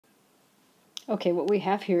Okay, what we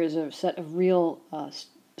have here is a set of real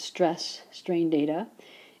stress strain data,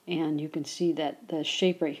 and you can see that the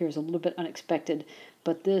shape right here is a little bit unexpected,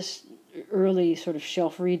 but this early sort of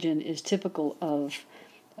shelf region is typical of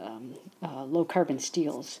low carbon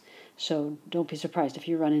steels. So don't be surprised if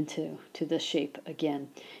you run into this shape again.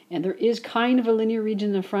 And there is kind of a linear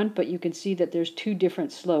region in the front, but you can see that there's two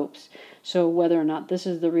different slopes. So whether or not this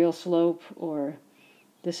is the real slope or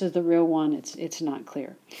this is the real one, it's not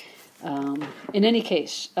clear. In any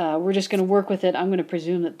case, we're just going to work with it. I'm going to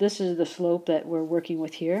presume that this is the slope that we're working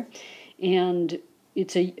with here. And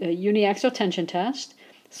it's a uniaxial tension test.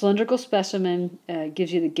 Cylindrical specimen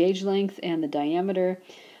gives you the gauge length and the diameter.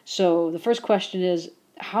 So the first question is,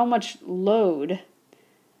 how much load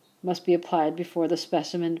must be applied before the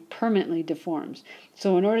specimen permanently deforms?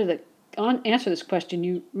 So in order to answer this question,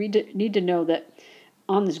 you need to know that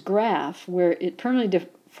on this graph, where it permanently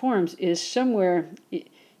deforms is somewhere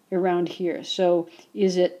around here. So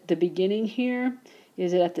is it the beginning here?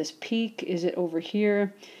 Is it at this peak? Is it over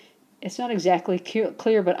here? It's not exactly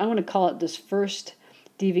clear, but I'm going to call it this first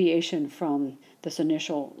deviation from this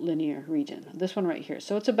initial linear region. This one right here.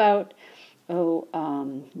 So it's about,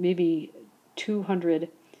 maybe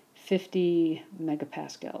 250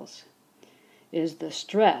 megapascals is the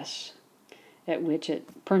stress at which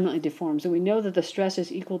it permanently deforms. And we know that the stress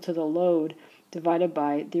is equal to the load divided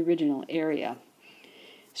by the original area.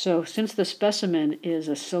 So since the specimen is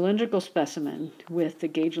a cylindrical specimen with the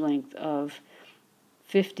gauge length of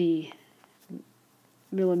 50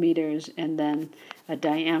 millimeters and then a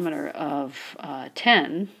diameter of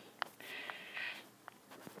 10,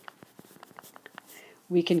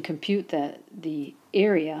 we can compute that the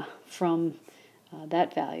area from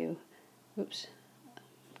that value. Oops.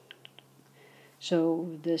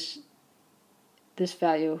 So this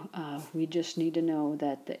value, we just need to know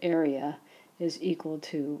that the area is equal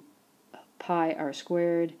to pi r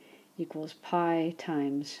squared equals pi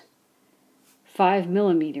times 5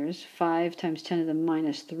 millimeters, 5 times 10 to the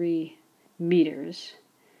minus 3 meters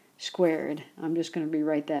squared. I'm just going to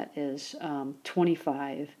rewrite that as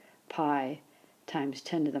 25 pi times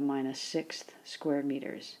 10 to the minus 6th square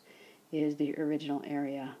meters is the original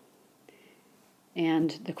area.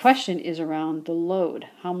 And the question is around the load.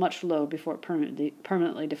 How much load before it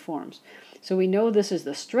permanently deforms? So we know this is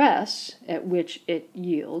the stress at which it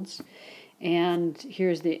yields. And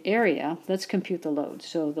here's the area. Let's compute the load.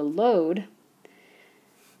 So the load,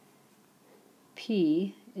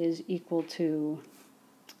 P, is equal to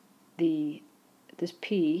this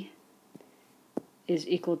P is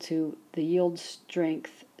equal to the yield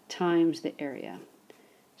strength times the area.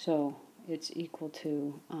 So it's equal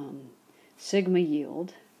to sigma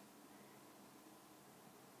yield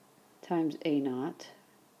times A naught,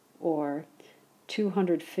 or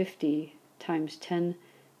 250 times 10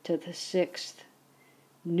 to the 6th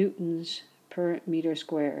newtons per meter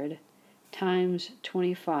squared times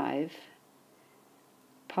 25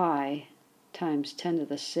 pi times 10 to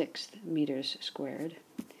the 6th meters squared.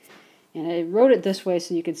 And I wrote it this way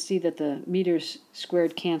so you can see that the meters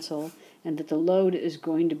squared cancel and that the load is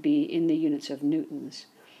going to be in the units of newtons.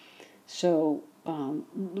 So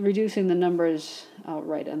reducing the numbers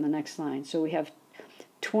outright on the next line. So we have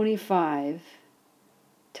 25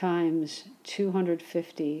 times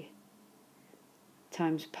 250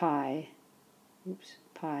 times pi,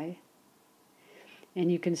 pi.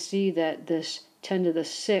 And you can see that this 10 to the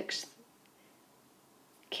 6th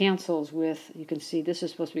cancels with, you can see this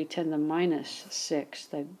is supposed to be 10 to the minus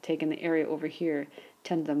 6th. I've taken the area over here,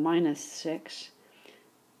 10 to the minus 6.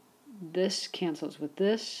 This cancels with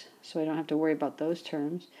this, so I don't have to worry about those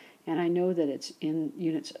terms. And I know that it's in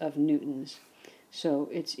units of newtons. So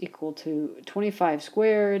it's equal to 25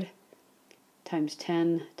 squared times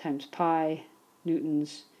 10 times pi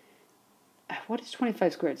newtons. What is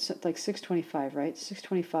 25 squared? It's like 625, right?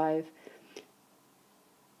 625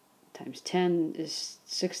 times 10 is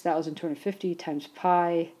 6,250 times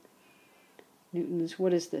pi newtons.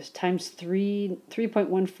 What is this? Times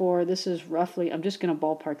 3.14. This is roughly, I'm just going to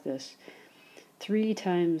ballpark this. 3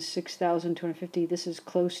 times 6,250. This is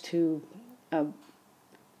close to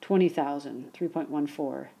 20,000.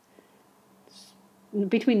 3.14.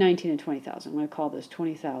 Between 19 and 20,000. I'm going to call this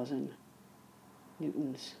 20,000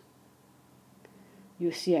 newtons.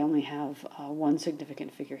 You see I only have one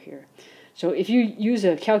significant figure here. So if you use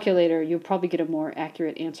a calculator, you'll probably get a more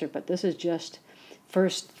accurate answer, but this is just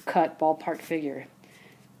first cut ballpark figure.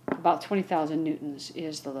 About 20,000 newtons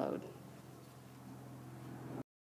is the load.